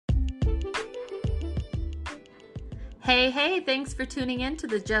Hey, thanks for tuning in to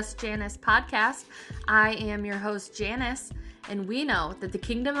the Just Janice podcast. I am your host, Janice, and we know that the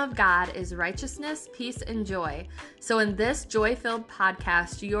kingdom of God is righteousness, peace, and joy. So in this joy-filled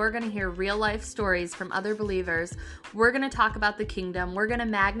podcast, you're going to hear real-life stories from other believers. We're going to talk about the kingdom. We're going to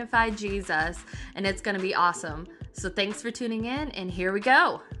magnify Jesus, and it's going to be awesome. So thanks for tuning in, and here we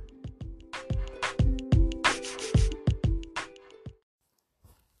go.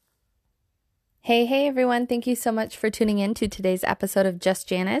 Hey everyone. Thank you so much for tuning in to today's episode of Just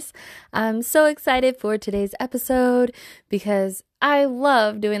Janice. I'm so excited for today's episode because I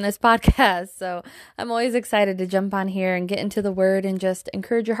love doing this podcast. So I'm always excited to jump on here and get into the word and just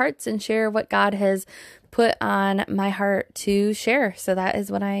encourage your hearts and share what God has put on my heart to share. So that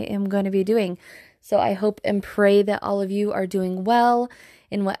is what I am going to be doing. So I hope and pray that all of you are doing well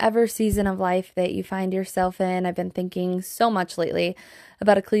in whatever season of life that you find yourself in. I've been thinking so much lately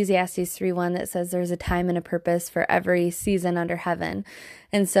about Ecclesiastes 3:1 that says there's a time and a purpose for every season under heaven.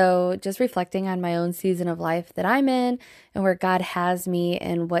 And so just reflecting on my own season of life that I'm in and where God has me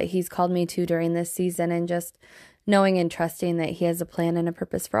and what He's called me to during this season, and just knowing and trusting that He has a plan and a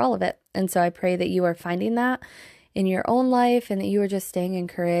purpose for all of it. And so I pray that you are finding that in your own life and that you are just staying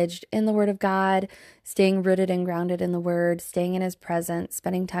encouraged in the Word of God, staying rooted and grounded in the Word, staying in His presence,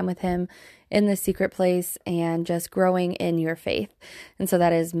 spending time with Him in the secret place, and just growing in your faith. And so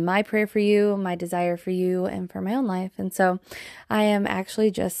that is my prayer for you, my desire for you, and for my own life. And so I am actually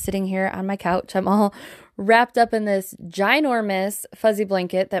just sitting here on my couch. I'm all wrapped up in this ginormous fuzzy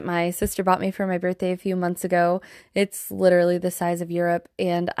blanket that my sister bought me for my birthday a few months ago. It's literally the size of Europe,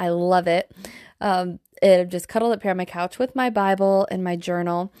 and I love it. I've just cuddled up here on my couch with my Bible and my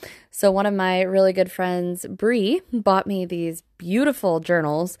journal. So one of my really good friends, Bree, bought me these beautiful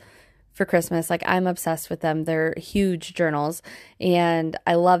journals for Christmas. Like, I'm obsessed with them. They're huge journals and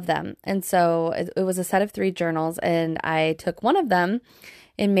I love them. And so it was a set of 3 journals, and I took one of them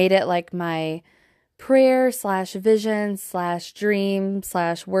and made it like my prayer / vision / dream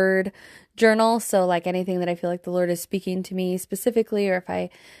 / word journal. So like anything that I feel like the Lord is speaking to me specifically, or if I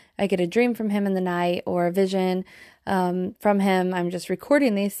get a dream from Him in the night or a vision from Him, I'm just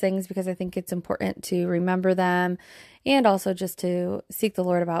recording these things because I think it's important to remember them, and also just to seek the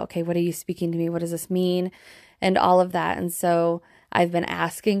Lord about, okay, what are you speaking to me? What does this mean? And all of that. And so I've been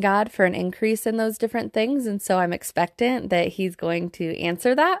asking God for an increase in those different things. And so I'm expectant that He's going to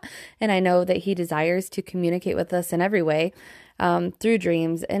answer that. And I know that He desires to communicate with us in every way, through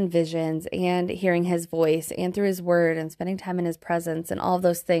dreams and visions and hearing His voice and through His word and spending time in His presence and all of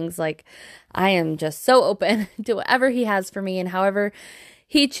those things. Like, I am just so open to whatever He has for me, and however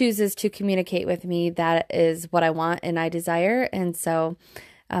He chooses to communicate with me, that is what I want and I desire. And so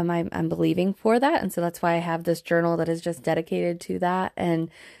I'm believing for that. And so that's why I have this journal that is just dedicated to that, and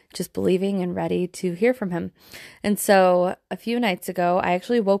just believing and ready to hear from Him. And so a few nights ago, I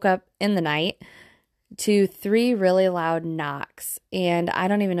actually woke up in the night to 3 really loud knocks, and I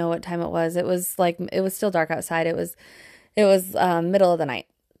don't even know what time it was. It was still dark outside. It was middle of the night.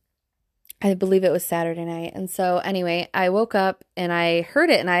 I believe it was Saturday night. And so anyway, I woke up and I heard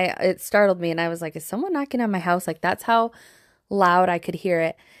it, and it startled me, and I was like, is someone knocking on my house? Like, that's how loud I could hear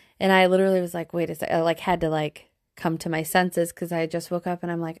it. And I literally was like, wait a second. I had to come to my senses, because I just woke up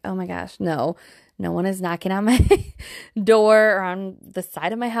and I'm like, oh my gosh, no one is knocking on my door or on the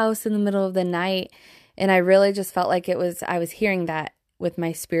side of my house in the middle of the night. And I really just felt like I was hearing that with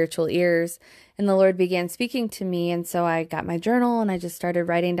my spiritual ears, and the Lord began speaking to me. And so I got my journal and I just started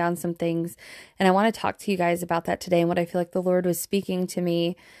writing down some things. And I want to talk to you guys about that today, and what I feel like the Lord was speaking to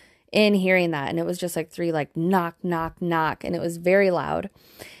me in hearing that. And it was just 3 knock, knock, knock. And it was very loud.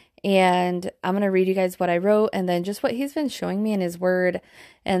 And I'm going to read you guys what I wrote, and then just what He's been showing me in His word,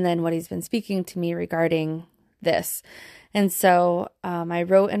 and then what He's been speaking to me regarding this. And so I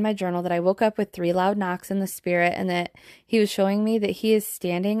wrote in my journal that I woke up with 3 loud knocks in the spirit, and that He was showing me that He is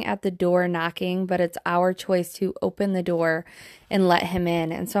standing at the door knocking, but it's our choice to open the door and let Him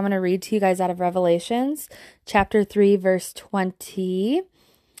in. And so I'm going to read to you guys out of Revelations chapter 3, verse 20.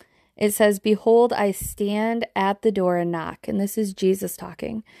 It says, "Behold, I stand at the door and knock." And this is Jesus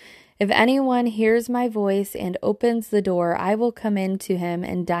talking. "If anyone hears my voice and opens the door, I will come in to him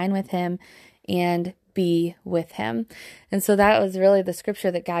and dine with him and be with him." And so that was really the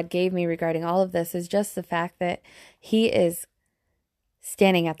scripture that God gave me regarding all of this, is just the fact that He is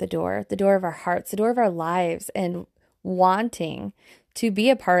standing at the door of our hearts, the door of our lives, and wanting to be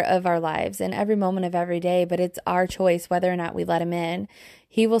a part of our lives in every moment of every day. But it's our choice whether or not we let Him in.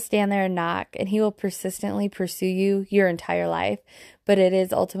 He will stand there and knock, and He will persistently pursue you your entire life. But it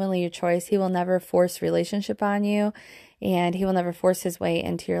is ultimately your choice. He will never force relationship on you, and He will never force His way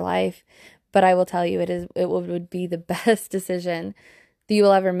into your life. but I will tell you, it would be the best decision that you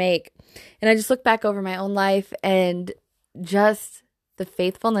will ever make. And I just look back over my own life and just the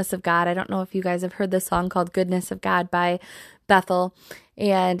faithfulness of God. I don't know if you guys have heard this song called Goodness of God by Bethel.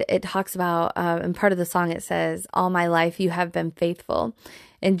 And it talks about, and part of the song it says, all my life you have been faithful.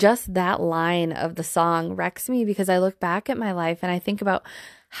 And just that line of the song wrecks me because I look back at my life and I think about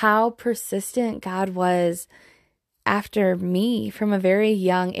how persistent God was after me from a very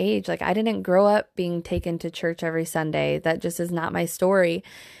young age. Like, I didn't grow up being taken to church every Sunday. That just is not my story.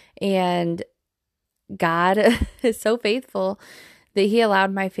 And God is so faithful that he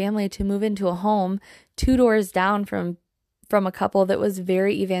allowed my family to move into a home 2 doors down from a couple that was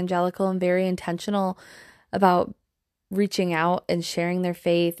very evangelical and very intentional about reaching out and sharing their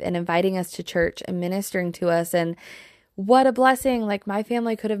faith and inviting us to church and ministering to us. And what a blessing. Like, my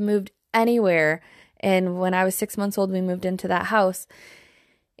family could have moved anywhere. And when I was 6 months old, we moved into that house.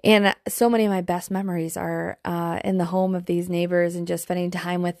 And so many of my best memories are in the home of these neighbors and just spending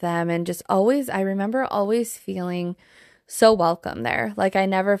time with them. And just always, I remember always feeling so welcome there. Like, I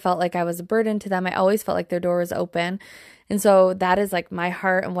never felt like I was a burden to them. I always felt like their door was open. And so that is like my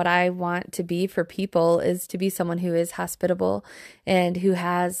heart, and what I want to be for people is to be someone who is hospitable and who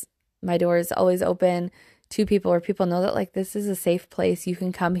has my doors always open to people, where people know that like this is a safe place. You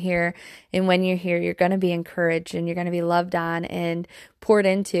can come here, and when you're here, you're going to be encouraged and you're going to be loved on and poured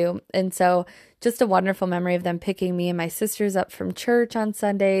into. And so just a wonderful memory of them picking me and my sisters up from church on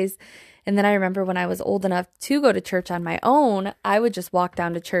Sundays. And then I remember when I was old enough to go to church on my own, I would just walk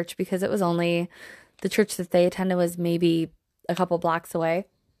down to church because it was only, the church that they attended was maybe a couple blocks away.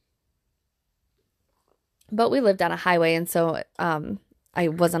 But we lived on a highway, and so I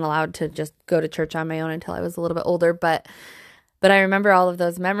wasn't allowed to just go to church on my own until I was a little bit older. But I remember all of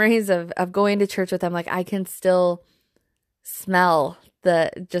those memories of going to church with them. Like, I can still smell the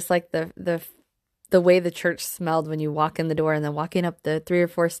way the church smelled when you walk in the door, and then walking up the 3 or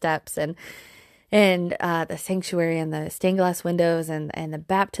 4 steps, and the sanctuary and the stained glass windows and the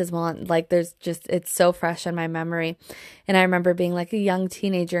baptismal, like there's just, it's so fresh in my memory. And I remember being like a young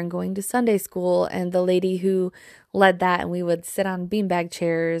teenager and going to Sunday school, and the lady who led that, and we would sit on beanbag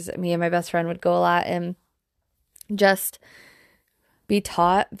chairs. Me and my best friend would go a lot and just be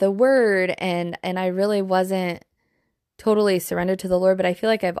taught the word. And I really wasn't totally surrendered to the Lord, but I feel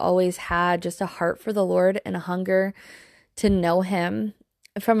like I've always had just a heart for the Lord and a hunger to know him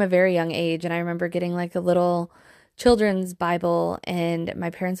from a very young age. And I remember getting like a little children's Bible, and my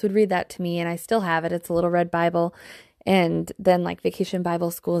parents would read that to me, and I still have it. It's a little red Bible. And then like vacation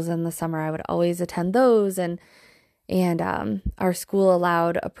Bible schools in the summer, I would always attend those. And our school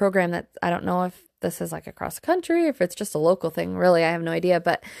allowed a program that, I don't know if this is like across the country, if it's just a local thing, really, I have no idea,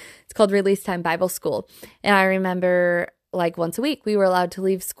 but it's called Release Time Bible School. And I remember like once a week we were allowed to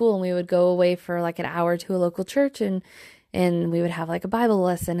leave school, and we would go away for like an hour to a local church, and we would have like a Bible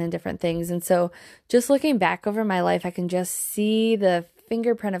lesson and different things. And so just looking back over my life, I can just see the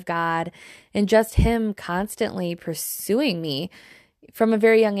fingerprint of God and just him constantly pursuing me from a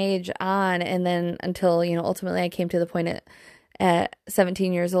very young age on. And then until, ultimately I came to the point at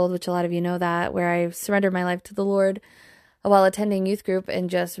 17 years old, which a lot of you know that, where I surrendered my life to the Lord while attending youth group, and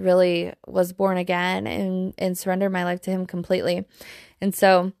just really was born again and surrendered my life to him completely. And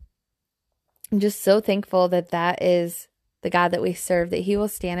so I'm just so thankful that is the God that we serve, that he will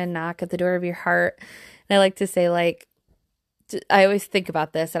stand and knock at the door of your heart. And I like to say, like, I always think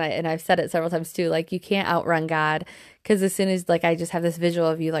about this, and I've said it several times too, like, you can't outrun God, because as soon as, like, I just have this visual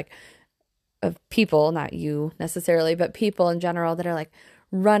of you, like, of people, not you necessarily, but people in general that are like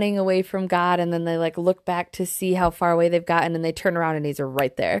running away from God, and then they like look back to see how far away they've gotten, and they turn around and he's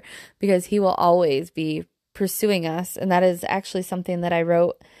right there, because he will always be pursuing us. And that is actually something that I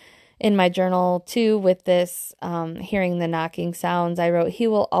wrote in my journal too, with this hearing the knocking sounds. I wrote, he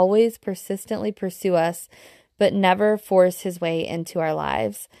will always persistently pursue us, but never force his way into our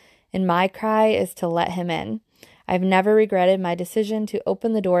lives. And my cry is to let him in. I've never regretted my decision to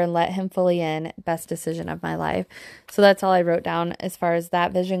open the door and let him fully in. Best decision of my life. So that's all I wrote down as far as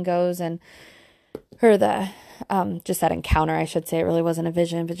that vision goes. And just that encounter, I should say. It really wasn't a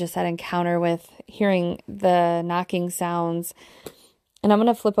vision, but just that encounter with hearing the knocking sounds. And I'm going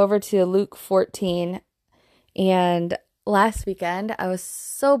to flip over to Luke 14. And last weekend, I was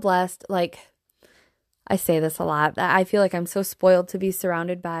so blessed. Like, I say this a lot. I feel like I'm so spoiled to be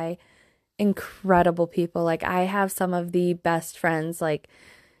surrounded by incredible people. Like, I have some of the best friends, like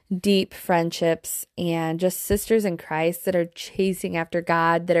deep friendships, and just sisters in Christ that are chasing after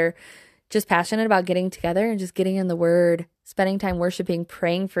God, that are just passionate about getting together and just getting in the word, spending time worshiping,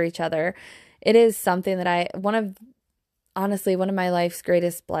 praying for each other. It is something that honestly one of my life's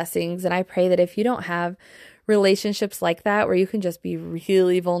greatest blessings. And I pray that if you don't have relationships like that, where you can just be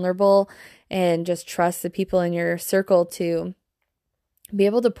really vulnerable and just trust the people in your circle to be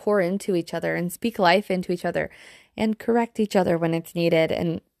able to pour into each other and speak life into each other and correct each other when it's needed,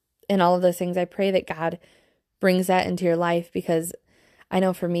 and all of those things, I pray that God brings that into your life, because I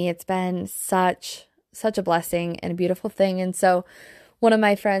know for me it's been such a blessing and a beautiful thing. And so one of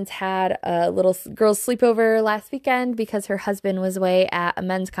my friends had a little girls' sleepover last weekend because her husband was away at a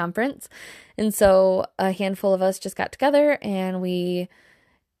men's conference. And so a handful of us just got together and we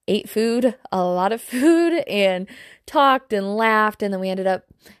ate food, a lot of food, and talked and laughed. And then we ended up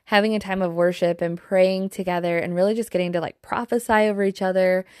having a time of worship and praying together and really just getting to like prophesy over each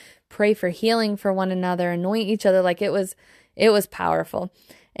other, pray for healing for one another, anoint each other. Like it was powerful.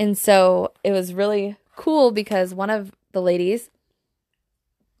 And so it was really cool because one of the ladies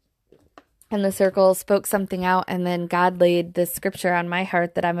in the circle spoke something out, and then God laid this scripture on my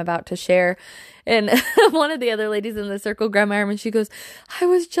heart that I'm about to share. And one of the other ladies in the circle grabbed my arm and she goes, I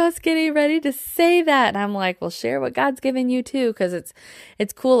was just getting ready to say that. And I'm like, well, share what God's given you too, because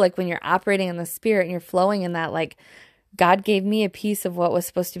it's cool. Like when you're operating in the Spirit and you're flowing in that, like God gave me a piece of what was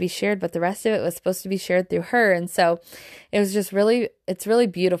supposed to be shared, but the rest of it was supposed to be shared through her. And so it was just it's really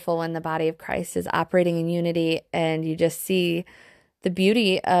beautiful when the body of Christ is operating in unity and you just see the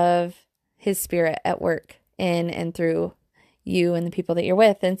beauty of His Spirit at work in and through you and the people that you're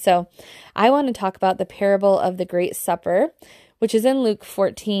with. And so I want to talk about the parable of the Great Supper, which is in Luke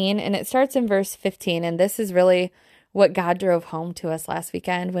 14, and it starts in verse 15. And this is really what God drove home to us last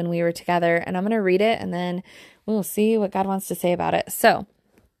weekend when we were together. And I'm going to read it and then we'll see what God wants to say about it. So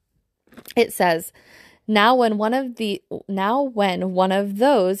it says, Now when one of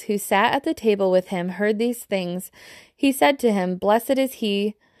those who sat at the table with him heard these things, he said to him, Blessed is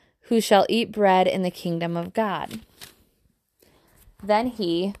he who shall eat bread in the kingdom of God. Then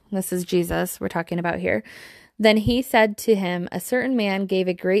he, this is Jesus we're talking about here, then he said to him, A certain man gave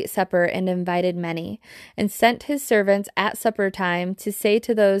a great supper and invited many, and sent his servants at supper time to say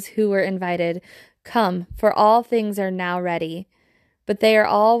to those who were invited, Come, for all things are now ready. But they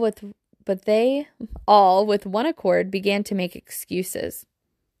all with one accord began to make excuses.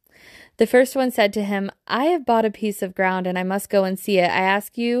 The first one said to him, I have bought a piece of ground and I must go and see it. I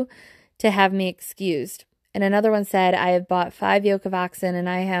ask you to have me excused. And another one said, I have bought 5 yoke of oxen and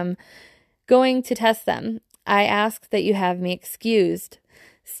I am going to test them. I ask that you have me excused.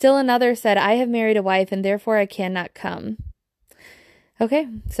 Still another said, I have married a wife and therefore I cannot come. Okay,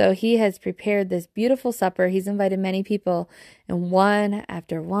 so he has prepared this beautiful supper. He's invited many people, and one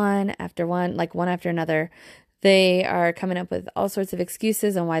after one after one, like one after another, they are coming up with all sorts of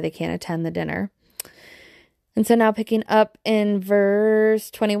excuses on why they can't attend the dinner. And so now picking up in verse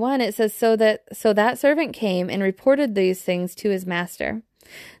 21, it says, So that servant came and reported these things to his master.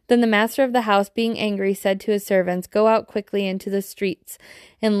 Then the master of the house, being angry, said to his servants, Go out quickly into the streets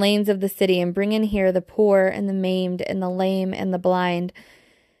and lanes of the city, and bring in here the poor and the maimed and the lame and the blind.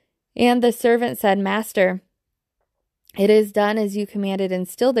 And the servant said, Master, it is done as you commanded, and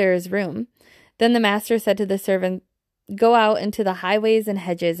still there is room. Then the master said to the servant, Go out into the highways and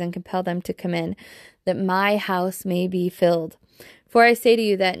hedges and compel them to come in, that my house may be filled. For I say to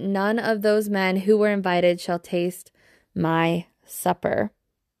you that none of those men who were invited shall taste my supper.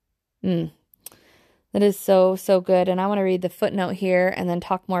 That is so, so good. And I want to read the footnote here and then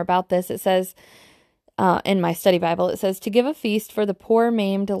talk more about this. It says, in my study Bible, it says, To give a feast for the poor,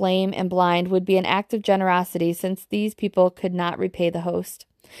 maimed, lame, and blind would be an act of generosity, since these people could not repay the host.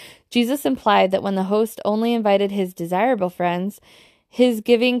 Jesus implied that when the host only invited his desirable friends, his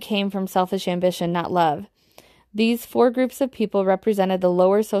giving came from selfish ambition, not love. These 4 groups of people represented the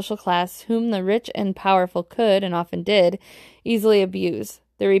lower social class, whom the rich and powerful could, and often did, easily abuse.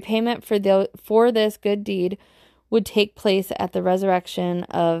 The repayment for this good deed would take place at the resurrection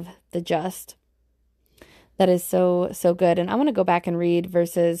of the just. That is so, so good. And I'm going to go back and read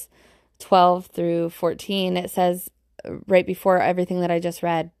verses 12 through 14. It says, right before everything that I just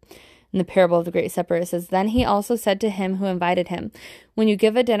read, in the parable of the Great Supper, it says, Then he also said to him who invited him, When you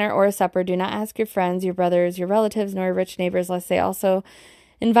give a dinner or a supper, do not ask your friends, your brothers, your relatives, nor your rich neighbors, lest they also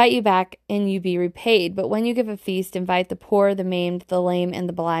invite you back and you be repaid. But when you give a feast, invite the poor, the maimed, the lame, and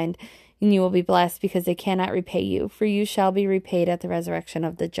the blind, and you will be blessed, because they cannot repay you, for you shall be repaid at the resurrection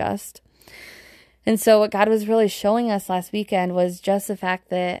of the just. And so what God was really showing us last weekend was just the fact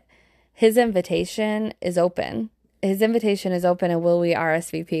that his invitation is open. His invitation is open, and will we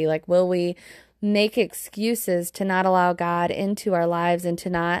RSVP? Like, will we make excuses to not allow God into our lives and to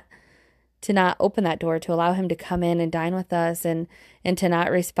not open that door, to allow him to come in and dine with us, and to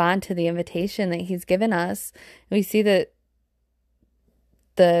not respond to the invitation that he's given us? We see that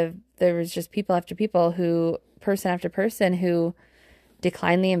there was just people after people person after person who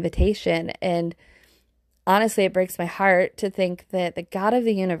declined the invitation. And honestly, it breaks my heart to think that the God of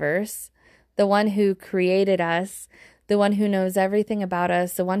the universe, the one who created us, the one who knows everything about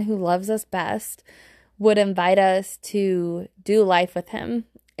us, the one who loves us best, would invite us to do life with him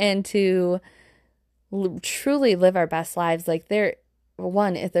and to truly live our best lives. Like there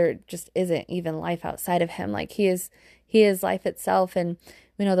just isn't even life outside of him. Like he is life itself. And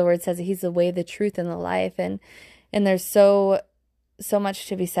we know the word says that he's the way, the truth, and the life. And there's so much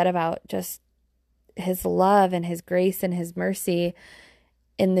to be said about just his love and his grace and his mercy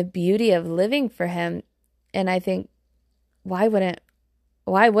and the beauty of living for him. And I think, why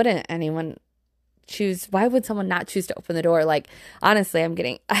wouldn't anyone choose? Why would someone not choose to open the door? Like, honestly, I'm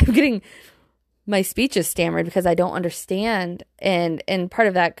getting my speech is stammered because I don't understand. And part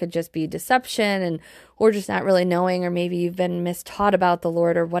of that could just be deception or just not really knowing, or maybe you've been mistaught about the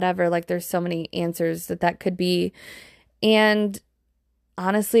Lord or whatever. Like there's so many answers that could be. And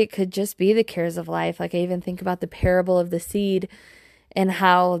honestly, it could just be the cares of life. Like I even think about the parable of the seed and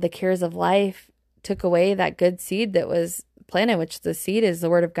how the cares of life took away that good seed that was planted, which the seed is the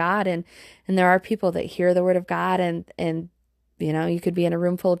word of God. And there are people that hear the word of God and you could be in a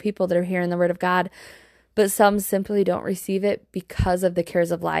room full of people that are hearing the word of God, but some simply don't receive it because of the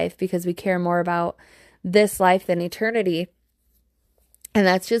cares of life, because we care more about this life than eternity. And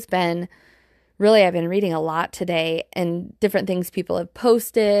that's just been really, I've been reading a lot today and different things people have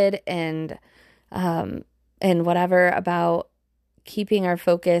posted and whatever about keeping our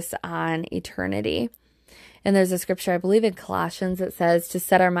focus on eternity. And there's a scripture, I believe in Colossians, that says to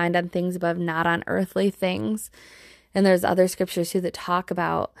set our mind on things above, not on earthly things. And there's other scriptures too that talk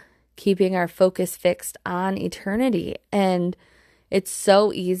about keeping our focus fixed on eternity. And it's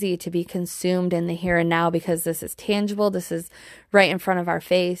so easy to be consumed in the here and now because this is tangible. This is right in front of our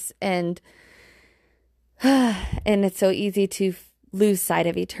face. And it's so easy to lose sight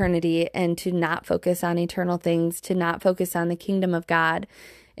of eternity and to not focus on eternal things, to not focus on the kingdom of God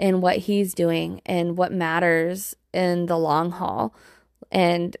and what he's doing and what matters in the long haul.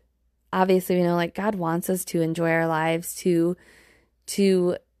 And obviously, we know like God wants us to enjoy our lives,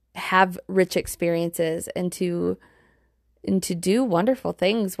 to have rich experiences and to do wonderful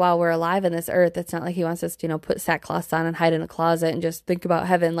things while we're alive in this earth. It's not like he wants us to, put sackcloth on and hide in a closet and just think about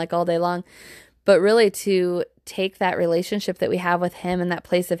heaven like all day long, but really to take that relationship that we have with him and that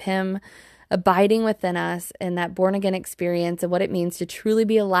place of him abiding within us and that born again experience and what it means to truly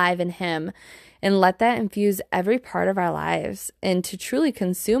be alive in him, and let that infuse every part of our lives and to truly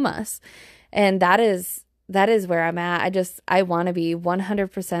consume us. And that is where I'm at. I want to be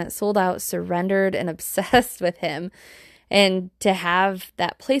 100% sold out, surrendered, and obsessed with him, and to have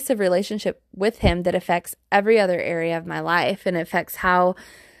that place of relationship with him that affects every other area of my life and affects how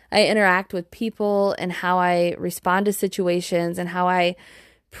I interact with people and how I respond to situations and how I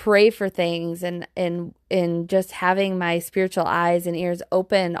pray for things and just having my spiritual eyes and ears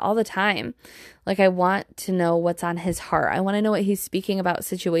open all the time. Like I want to know what's on his heart. I want to know what he's speaking about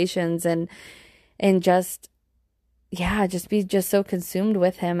situations and just be just so consumed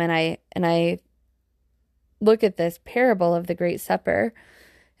with him. And I look at this parable of the Great Supper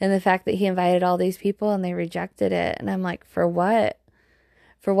and the fact that he invited all these people and they rejected it. And I'm like, for what?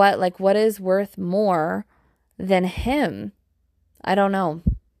 For what? Like, what is worth more than him? I don't know.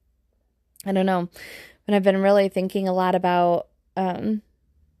 And I've been really thinking a lot about the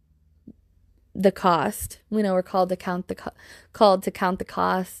cost. We know we're called to count the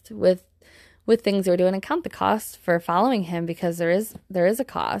cost with things we're doing, and count the cost for following him, because there is a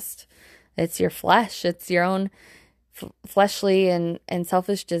cost. It's your flesh. It's your own fleshly and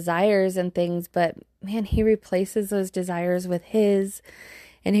selfish desires and things. But man, he replaces those desires with his.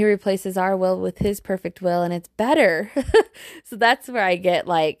 And he replaces our will with his perfect will, and it's better. So that's where I get,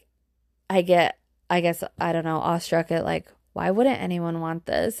 I guess, I don't know, awestruck at like, why wouldn't anyone want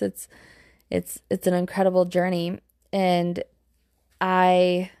this? It's an incredible journey. And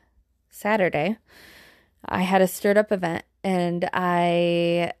Saturday, I had a stirred up event, and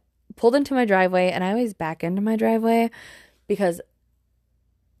I pulled into my driveway, and I always back into my driveway because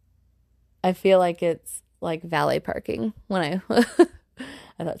I feel like it's like valet parking when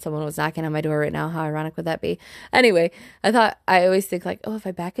I thought someone was knocking on my door right now. How ironic would that be? Anyway, I always think like, oh, if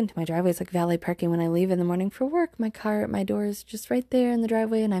I back into my driveway, it's like valet parking when I leave in the morning for work. My door is just right there in the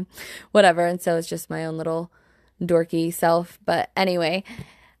driveway, and I'm whatever. And so it's just my own little dorky self. But anyway,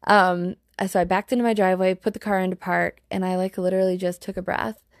 so I backed into my driveway, put the car into park, and I like literally just took a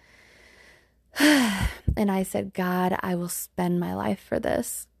breath. And I said, God, I will spend my life for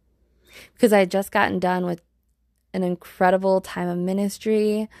this. Because I had just gotten done with an incredible time of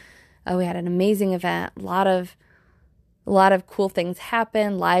ministry. We had an amazing event. A lot of cool things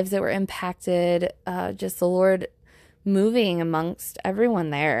happened, lives that were impacted, just the Lord moving amongst everyone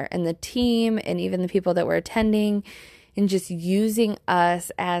there and the team and even the people that were attending, and just using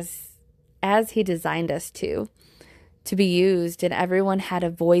us as he designed us to be used. And everyone had a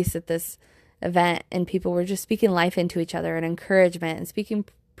voice at this event, and people were just speaking life into each other and encouragement and speaking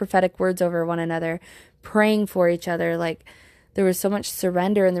prophetic words over one another, praying for each other. Like, there was so much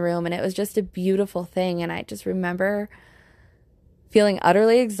surrender in the room, and it was just a beautiful thing. And I just remember feeling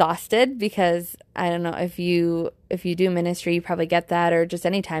utterly exhausted, because I don't know if you do ministry, you probably get that, or just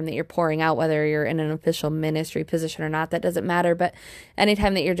any time that you're pouring out, whether you're in an official ministry position or not, that doesn't matter. But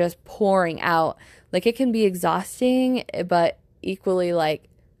anytime that you're just pouring out, like, it can be exhausting, but equally like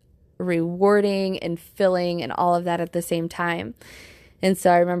rewarding and filling and all of that at the same time. And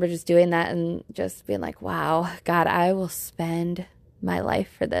so I remember just doing that and just being like, wow, God, I will spend my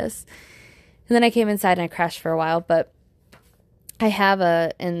life for this. And then I came inside and I crashed for a while, but I have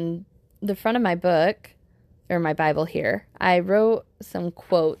in the front of my book, or my Bible here, I wrote some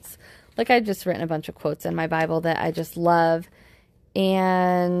quotes. Like, I just written a bunch of quotes in my Bible that I just love.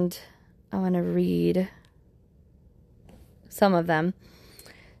 And I want to read some of them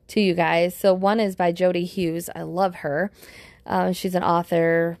to you guys. So one is by Jody Hughes. I love her. She's an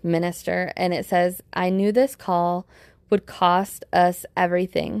author, minister, and it says, "I knew this call would cost us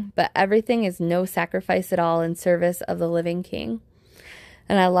everything, but everything is no sacrifice at all in service of the living King."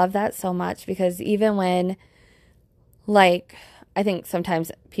 And I love that so much, because even when, like, I think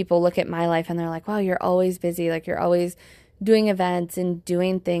sometimes people look at my life and they're like, wow, you're always busy. Like, you're always doing events and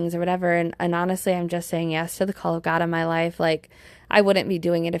doing things or whatever. And honestly, I'm just saying yes to the call of God in my life. Like, I wouldn't be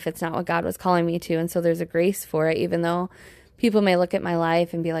doing it if it's not what God was calling me to. And so there's a grace for it, even though people may look at my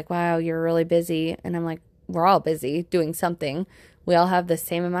life and be like, wow, you're really busy. And I'm like, we're all busy doing something. We all have the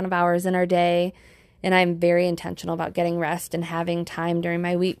same amount of hours in our day. And I'm very intentional about getting rest and having time during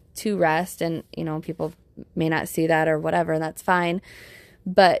my week to rest. And, people may not see that or whatever, and that's fine.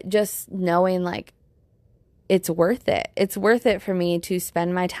 But just knowing, like, it's worth it. It's worth it for me to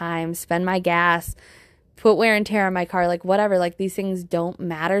spend my time, spend my gas, put wear and tear on my car, like, whatever. Like, these things don't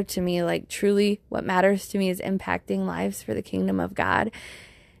matter to me. Like, truly what matters to me is impacting lives for the kingdom of God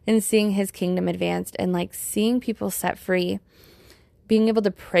and seeing his kingdom advanced, and, like, seeing people set free. Being able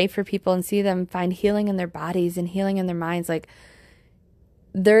to pray for people and see them find healing in their bodies and healing in their minds. Like,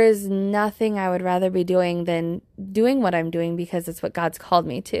 there is nothing I would rather be doing than doing what I'm doing, because it's what God's called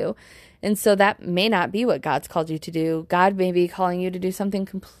me to. And so that may not be what God's called you to do. God may be calling you to do something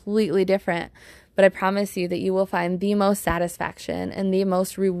completely different. But I promise you that you will find the most satisfaction and the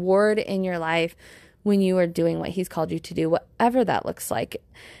most reward in your life when you are doing what he's called you to do, whatever that looks like.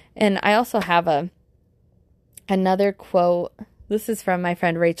 And I also have another quote. This is from my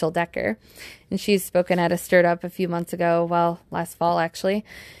friend Rachel Decker, and she's spoken at a Stirred Up a few months ago, last fall actually.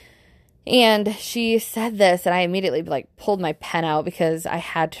 And she said this, and I immediately pulled my pen out because I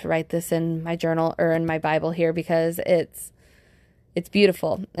had to write this in my journal or in my Bible here, because it's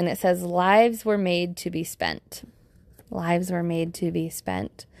beautiful. And it says, "Lives were made to be spent. Lives were made to be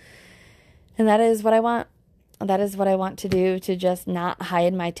spent." And that is what I want. That is what I want to do, to just not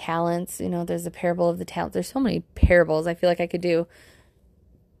hide my talents. There's the parable of the talents. There's so many parables. I feel like I could do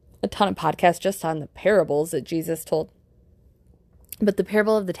a ton of podcasts just on the parables that Jesus told. But the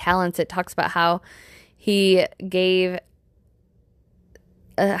parable of the talents, it talks about how he gave,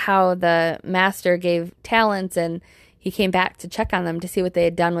 how the master gave talents, and he came back to check on them to see what they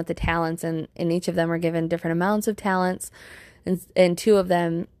had done with the talents. And each of them were given different amounts of talents. And two of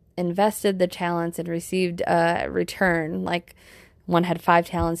them invested the talents and received a return. Like, one had 5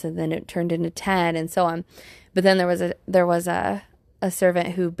 talents and then it turned into 10, and so on. But then there was a servant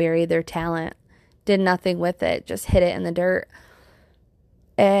who buried their talent, did nothing with it, just hid it in the dirt.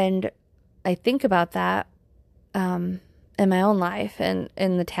 And I think about that in my own life and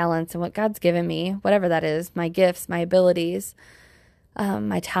in the talents and what God's given me, whatever that is, my gifts, my abilities,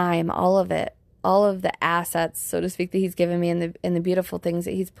 my time, all of it. All of the assets, so to speak, that he's given me, and the beautiful things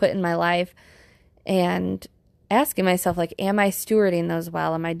that he's put in my life, and asking myself, like, am I stewarding those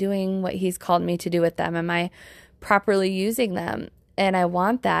well? Am I doing what he's called me to do with them? Am I properly using them? And I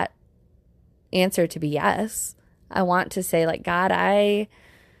want that answer to be yes. I want to say, like, God, I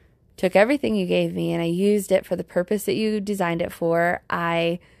took everything you gave me and I used it for the purpose that you designed it for.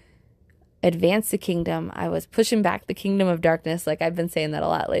 I advance the kingdom. I was pushing back the kingdom of darkness. Like, I've been saying that a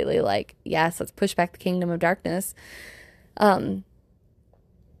lot lately. Like, yes, let's push back the kingdom of darkness. And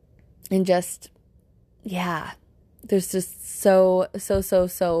just, yeah, there's just so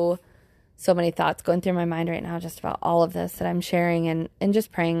so many thoughts going through my mind right now just about all of this that I'm sharing, and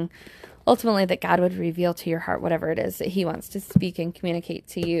just praying ultimately that God would reveal to your heart whatever it is that he wants to speak and communicate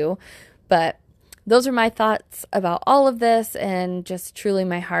to you. But those are my thoughts about all of this, and just truly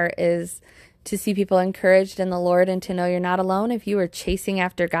my heart is to see people encouraged in the Lord and to know you're not alone. If you are chasing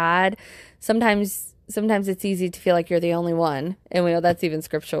after God, sometimes it's easy to feel like you're the only one. And we know that's even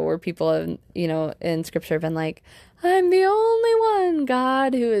scriptural, where people have, in scripture have been like, I'm the only one,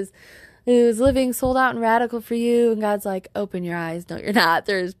 God, who is living sold out and radical for you. And God's like, open your eyes. No, you're not.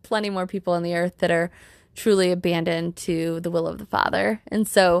 There's plenty more people on the earth that are truly abandoned to the will of the Father. And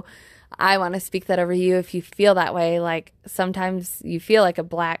so I want to speak that over you. If you feel that way, like sometimes you feel like a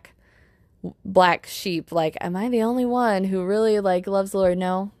black sheep, like, am I the only one who really like loves the Lord?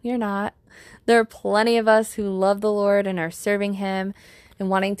 No, you're not. There are plenty of us who love the Lord and are serving him and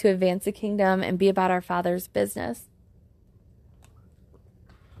wanting to advance the kingdom and be about our Father's business.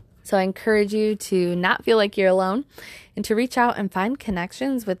 So I encourage you to not feel like you're alone and to reach out and find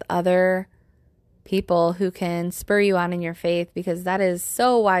connections with other people who can spur you on in your faith, because that is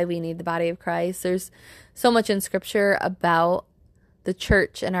so why we need the body of Christ. There's so much in scripture about the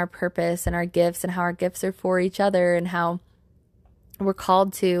church and our purpose and our gifts and how our gifts are for each other and how we're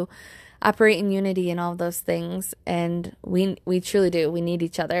called to operate in unity and all of those things. And we truly do. We need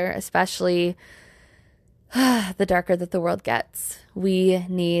each other, especially the darker that the world gets. We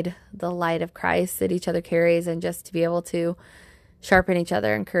need the light of Christ that each other carries, and just to be able to sharpen each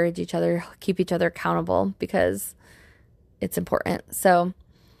other, encourage each other, keep each other accountable, because it's important. So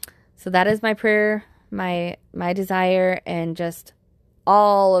that is my prayer, my desire, and just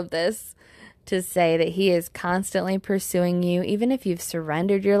all of this to say that he is constantly pursuing you. Even if you've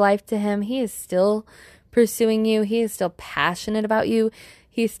surrendered your life to him, he is still pursuing you. He is still passionate about you.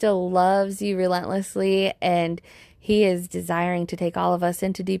 He still loves you relentlessly, and he is desiring to take all of us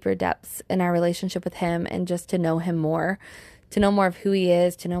into deeper depths in our relationship with him, and just to know him more, to know more of who he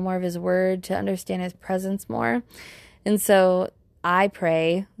is, to know more of his word, to understand his presence more. And so I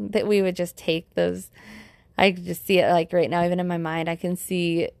pray that we would just take those. I just see it like right now, even in my mind, I can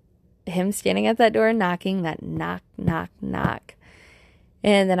see him standing at that door knocking, that knock, knock, knock.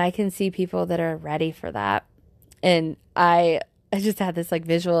 And then I can see people that are ready for that. And I just had this like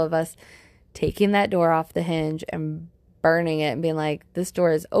visual of us taking that door off the hinge and burning it and being like, this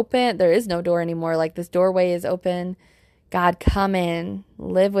door is open. There is no door anymore. Like, this doorway is open. God, come in,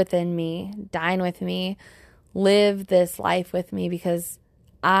 live within me, dine with me, live this life with me, because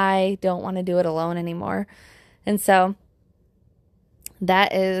I don't want to do it alone anymore. And so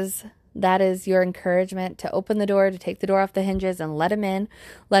that is your encouragement, to open the door, to take the door off the hinges and let him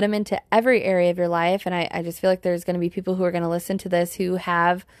into every area of your life. And I just feel like there's going to be people who are going to listen to this who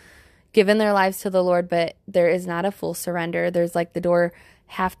have given their lives to the Lord, but there is not a full surrender. There's like the door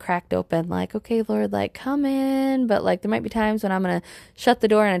half cracked open, like, okay, Lord, like, come in. But like, there might be times when I'm going to shut the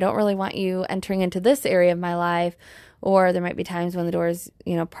door and I don't really want you entering into this area of my life. Or there might be times when the door is,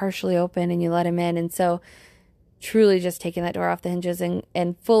 partially open and you let him in. And so truly just taking that door off the hinges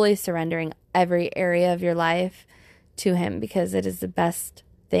and fully surrendering every area of your life to him, because it is the best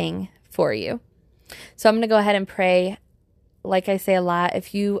thing for you. So I'm going to go ahead and pray. Like I say a lot,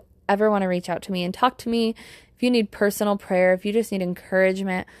 if you ever want to reach out to me and talk to me, if you need personal prayer, if you just need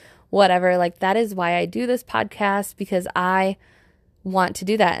encouragement, whatever, like, that is why I do this podcast, because I want to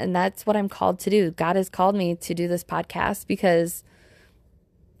do that. And that's what I'm called to do. God has called me to do this podcast because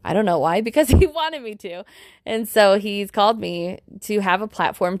I don't know why, because he wanted me to. And so he's called me to have a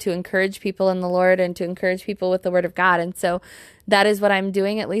platform to encourage people in the Lord and to encourage people with the word of God. And so that is what I'm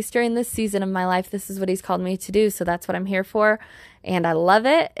doing, at least during this season of my life. This is what he's called me to do. So that's what I'm here for. And I love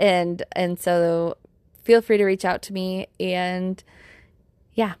it. And so feel free to reach out to me. And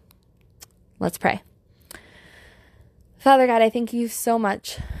yeah, let's pray. Father God, I thank you so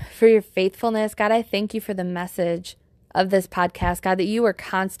much for your faithfulness. God, I thank you for the message of this podcast, God, that you are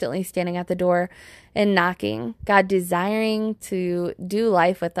constantly standing at the door and knocking, God, desiring to do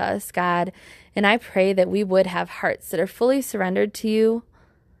life with us, God. And I pray that we would have hearts that are fully surrendered to you,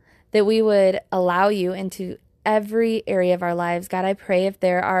 that we would allow you into every area of our lives. God, I pray if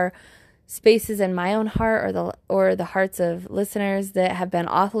there are spaces in my own heart or the hearts of listeners that have been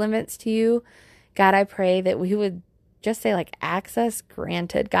off limits to you, God, I pray that we would just say, like, access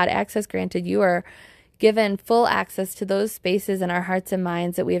granted. God, access granted. You are given full access to those spaces in our hearts and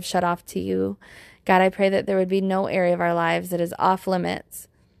minds that we have shut off to you. God, I pray that there would be no area of our lives that is off limits.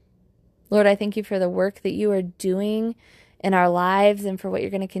 Lord, I thank you for the work that you are doing in our lives and for what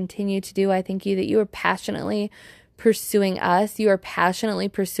you're going to continue to do. I thank you that you are passionately pursuing us. You are passionately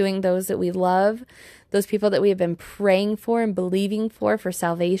pursuing those that we love, those people that we have been praying for and believing for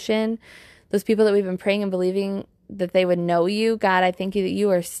salvation, Those people that we've been praying and believing that they would know you, God, I thank you that you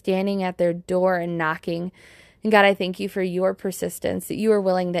are standing at their door and knocking. And God, I thank you for your persistence, that you are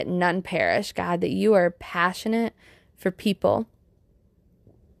willing that none perish, God, that you are passionate for people.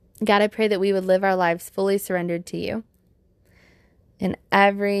 God, I pray that we would live our lives fully surrendered to you. In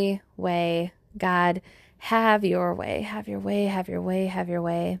every way, God, have your way, have your way, have your way, have your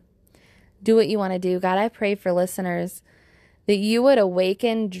way. Do what you want to do. God, I pray for listeners that you would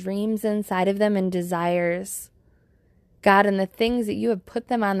awaken dreams inside of them and desires, God, and the things that you have put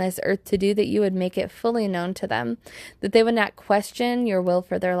them on this earth to do, that you would make it fully known to them, that they would not question your will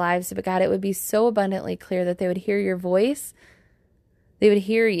for their lives, but God, it would be so abundantly clear that they would hear your voice. They would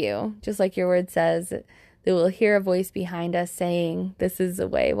hear you, just like your word says, they will hear a voice behind us saying, this is the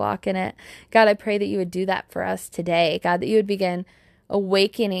way, walk in it. God, I pray that you would do that for us today. God, that you would begin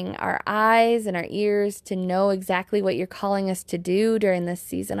awakening our eyes and our ears to know exactly what you're calling us to do during this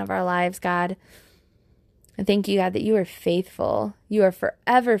season of our lives, God. I thank you, God, that you are faithful. You are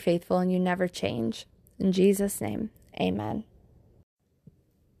forever faithful and you never change. In Jesus' name, amen.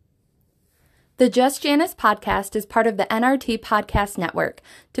 The Just Janice podcast is part of the NRT Podcast Network.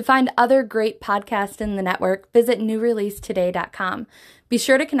 To find other great podcasts in the network, visit newreleasetoday.com. Be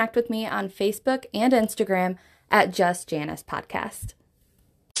sure to connect with me on Facebook and Instagram at Just Janice Podcast.